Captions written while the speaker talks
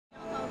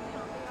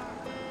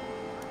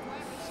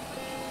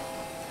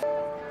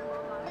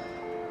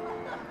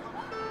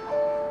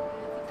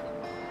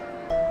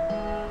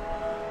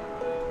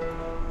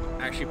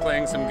actually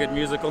playing some good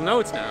musical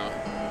notes now.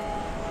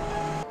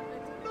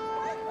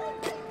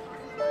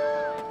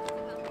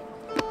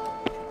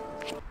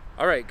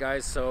 Alright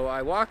guys, so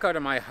I walk out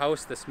of my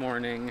house this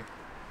morning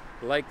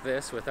like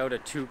this without a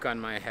toque on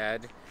my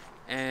head,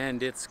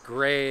 and it's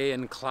gray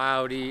and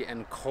cloudy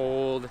and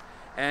cold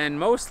and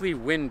mostly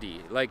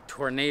windy, like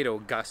tornado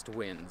gust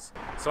winds.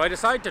 So I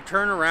decide to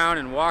turn around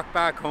and walk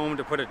back home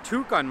to put a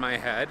toque on my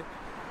head,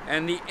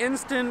 and the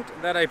instant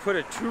that I put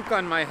a toque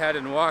on my head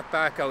and walk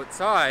back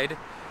outside,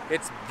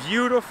 it's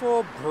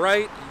beautiful,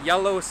 bright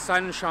yellow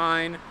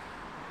sunshine,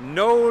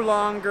 no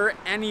longer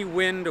any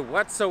wind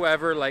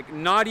whatsoever, like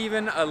not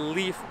even a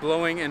leaf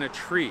blowing in a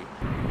tree.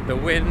 The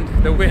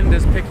wind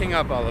is picking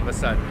up all of a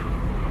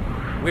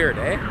sudden. Weird,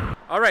 eh?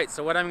 Alright,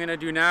 so what I'm gonna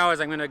do now is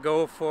I'm gonna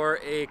go for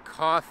a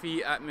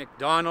coffee at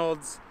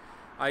McDonald's.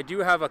 I do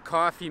have a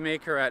coffee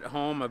maker at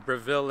home, a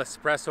Breville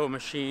espresso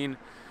machine,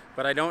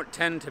 but I don't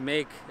tend to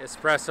make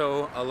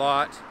espresso a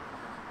lot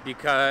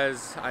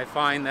because I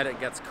find that it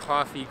gets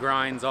coffee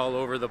grinds all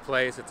over the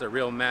place. It's a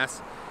real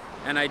mess.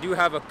 And I do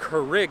have a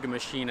Keurig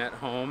machine at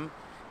home,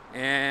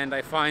 and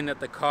I find that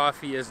the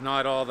coffee is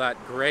not all that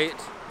great.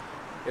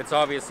 It's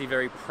obviously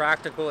very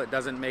practical, it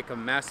doesn't make a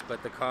mess,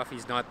 but the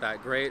coffee's not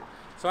that great.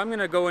 So I'm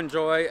gonna go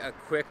enjoy a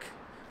quick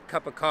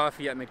cup of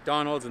coffee at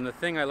McDonald's, and the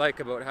thing I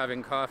like about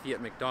having coffee at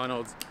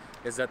McDonald's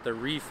is that the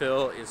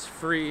refill is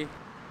free.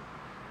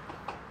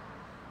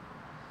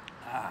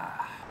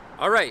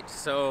 Alright,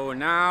 so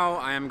now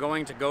I am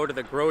going to go to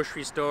the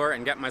grocery store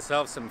and get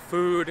myself some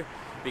food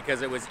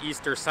because it was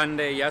Easter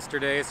Sunday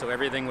yesterday, so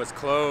everything was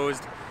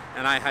closed,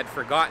 and I had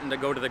forgotten to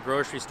go to the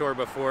grocery store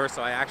before,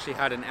 so I actually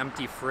had an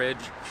empty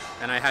fridge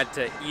and I had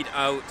to eat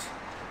out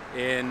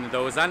in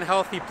those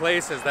unhealthy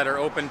places that are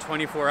open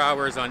 24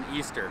 hours on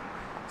Easter.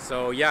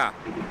 So yeah,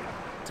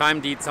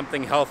 time to eat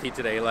something healthy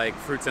today, like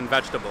fruits and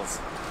vegetables.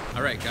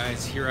 Alright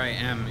guys, here I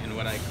am in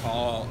what I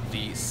call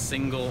the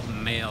single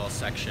meal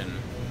section,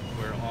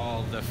 where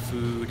all the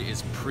food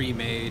is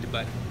pre-made,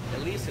 but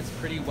at least it's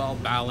pretty well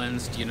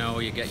balanced. You know,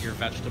 you get your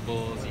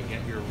vegetables, you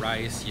get your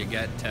rice, you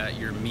get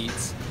your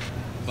meats.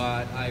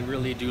 But I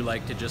really do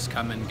like to just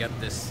come and get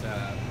this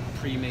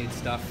pre-made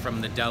stuff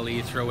from the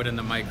deli, throw it in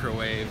the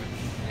microwave,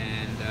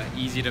 and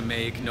easy to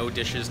make, no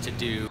dishes to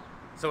do.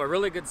 So a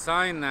really good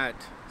sign that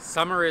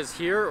summer is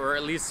here, or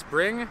at least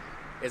spring,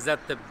 is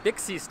that the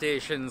Bixi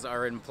stations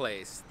are in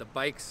place. The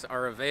bikes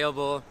are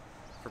available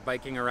for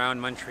biking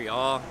around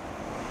Montreal.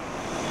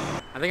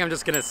 I think I'm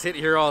just gonna sit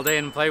here all day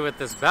and play with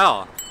this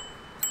bell.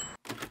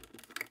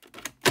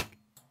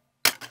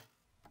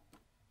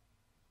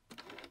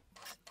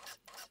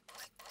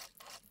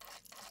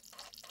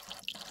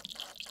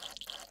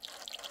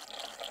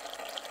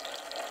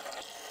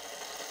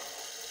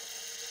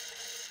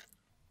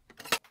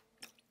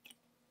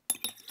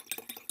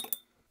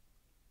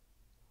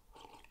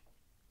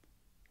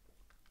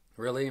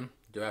 Really?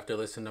 Do I have to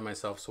listen to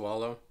myself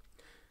swallow?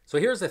 So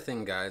here's the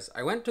thing, guys.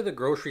 I went to the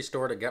grocery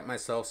store to get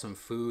myself some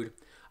food.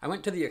 I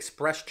went to the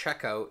express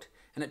checkout,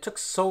 and it took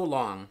so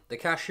long. The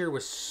cashier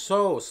was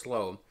so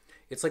slow.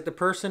 It's like the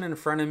person in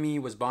front of me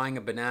was buying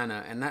a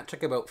banana, and that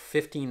took about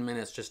 15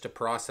 minutes just to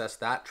process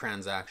that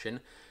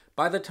transaction.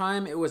 By the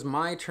time it was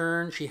my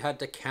turn, she had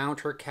to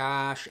count her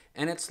cash,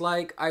 and it's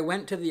like I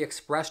went to the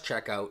express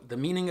checkout. The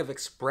meaning of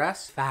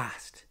express?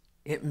 Fast.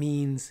 It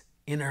means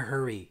in a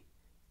hurry.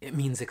 It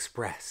means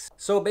express.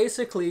 So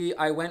basically,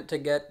 I went to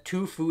get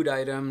 2 food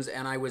items,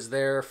 and I was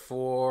there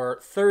for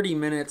 30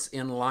 minutes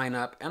in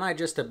lineup, and I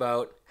just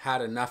about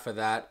had enough of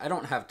that. I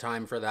don't have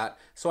time for that.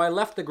 So I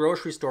left the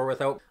grocery store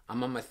without,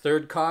 I'm on my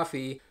 3rd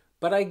coffee.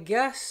 But I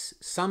guess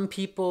some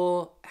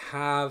people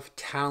have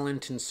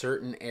talent in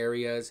certain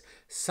areas.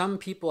 Some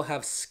people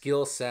have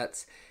skill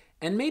sets,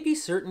 and maybe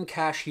certain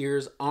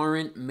cashiers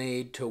aren't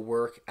made to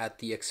work at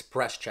the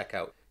express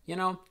checkout. You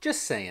know,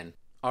 just saying.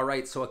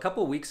 Alright, so a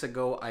couple weeks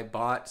ago I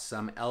bought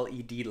some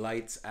LED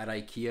lights at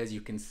IKEA, as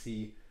you can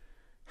see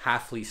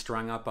halfly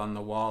strung up on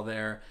the wall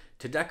there,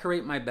 to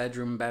decorate my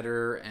bedroom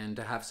better and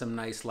to have some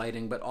nice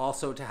lighting, but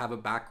also to have a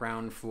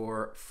background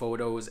for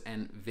photos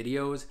and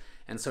videos.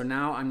 And so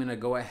now I'm gonna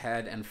go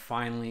ahead and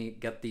finally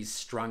get these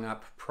strung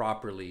up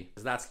properly,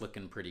 because that's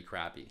looking pretty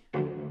crappy.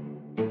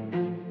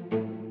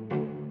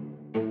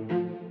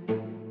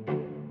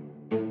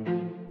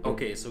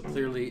 Okay, so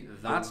clearly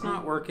that's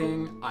not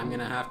working. I'm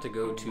gonna have to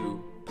go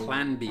to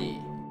plan B.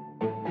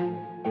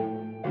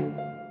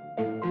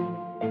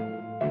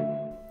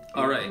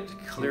 Alright,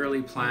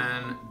 clearly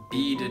plan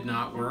B did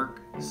not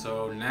work,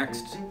 so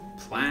next,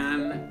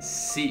 plan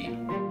C.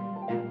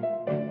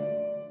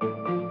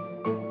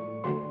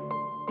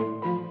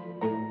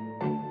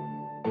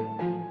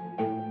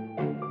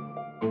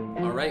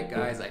 Alright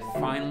guys, I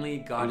finally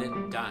got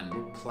it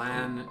done.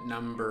 Plan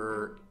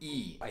number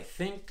E. I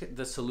think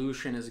the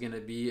solution is going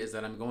to be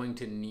that I'm going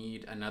to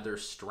need another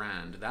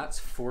strand. That's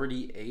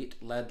 48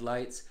 LED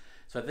lights.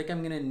 So I think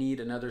I'm going to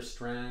need another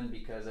strand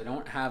because I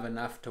don't have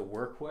enough to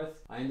work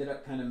with. I ended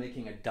up kind of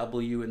making a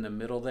W in the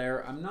middle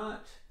there. I'm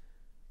not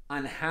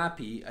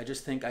unhappy, I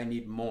just think I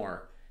need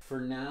more. For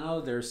now,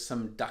 there's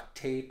some duct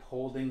tape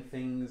holding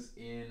things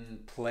in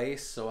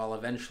place, so I'll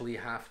eventually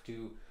have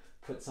to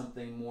put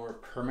something more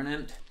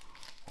permanent.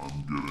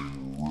 I'm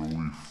getting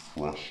really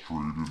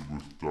frustrated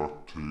with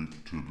duct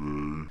tape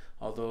today.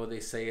 Although they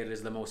say it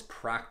is the most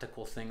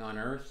practical thing on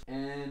earth.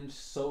 And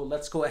so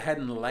let's go ahead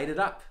and light it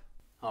up.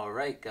 All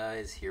right,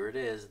 guys, here it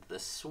is, the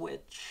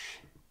switch.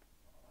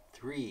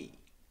 3,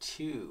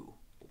 2,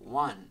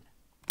 1.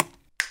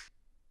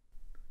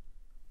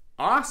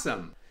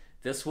 Awesome!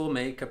 This will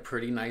make a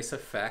pretty nice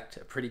effect,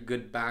 a pretty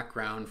good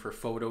background for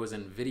photos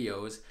and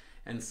videos.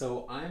 And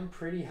so I'm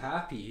pretty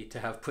happy to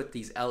have put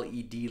these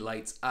LED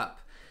lights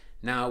up.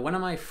 Now, one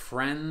of my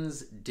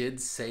friends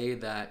did say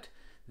that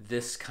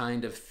this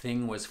kind of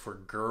thing was for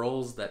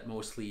girls, that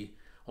mostly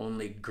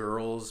only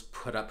girls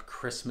put up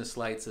Christmas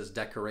lights as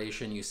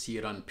decoration. You see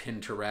it on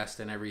Pinterest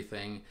and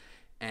everything.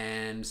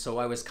 And so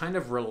I was kind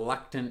of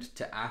reluctant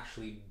to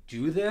actually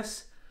do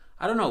this.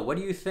 I don't know, what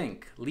do you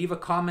think? Leave a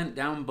comment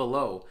down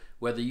below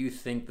whether you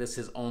think this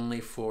is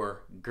only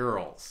for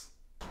girls.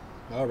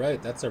 All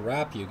right, that's a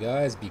wrap, you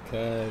guys,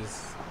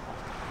 because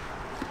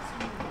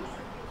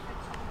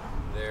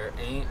there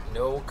ain't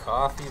no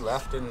coffee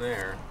left in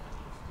there.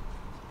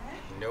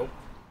 Nope.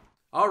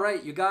 All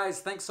right, you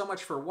guys, thanks so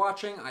much for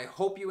watching. I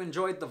hope you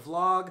enjoyed the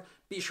vlog.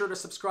 Be sure to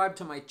subscribe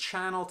to my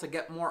channel to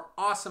get more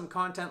awesome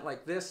content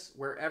like this,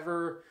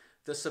 wherever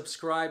the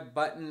subscribe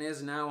button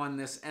is now on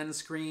this end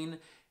screen.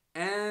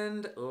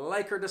 And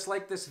like or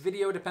dislike this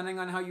video depending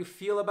on how you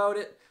feel about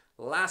it.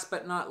 Last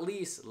but not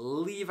least,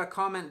 leave a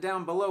comment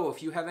down below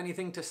if you have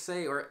anything to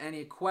say or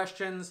any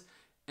questions.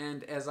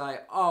 And as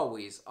I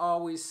always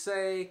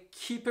say,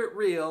 keep it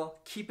real,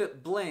 keep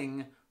it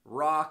bling,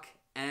 rock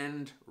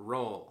and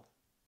roll.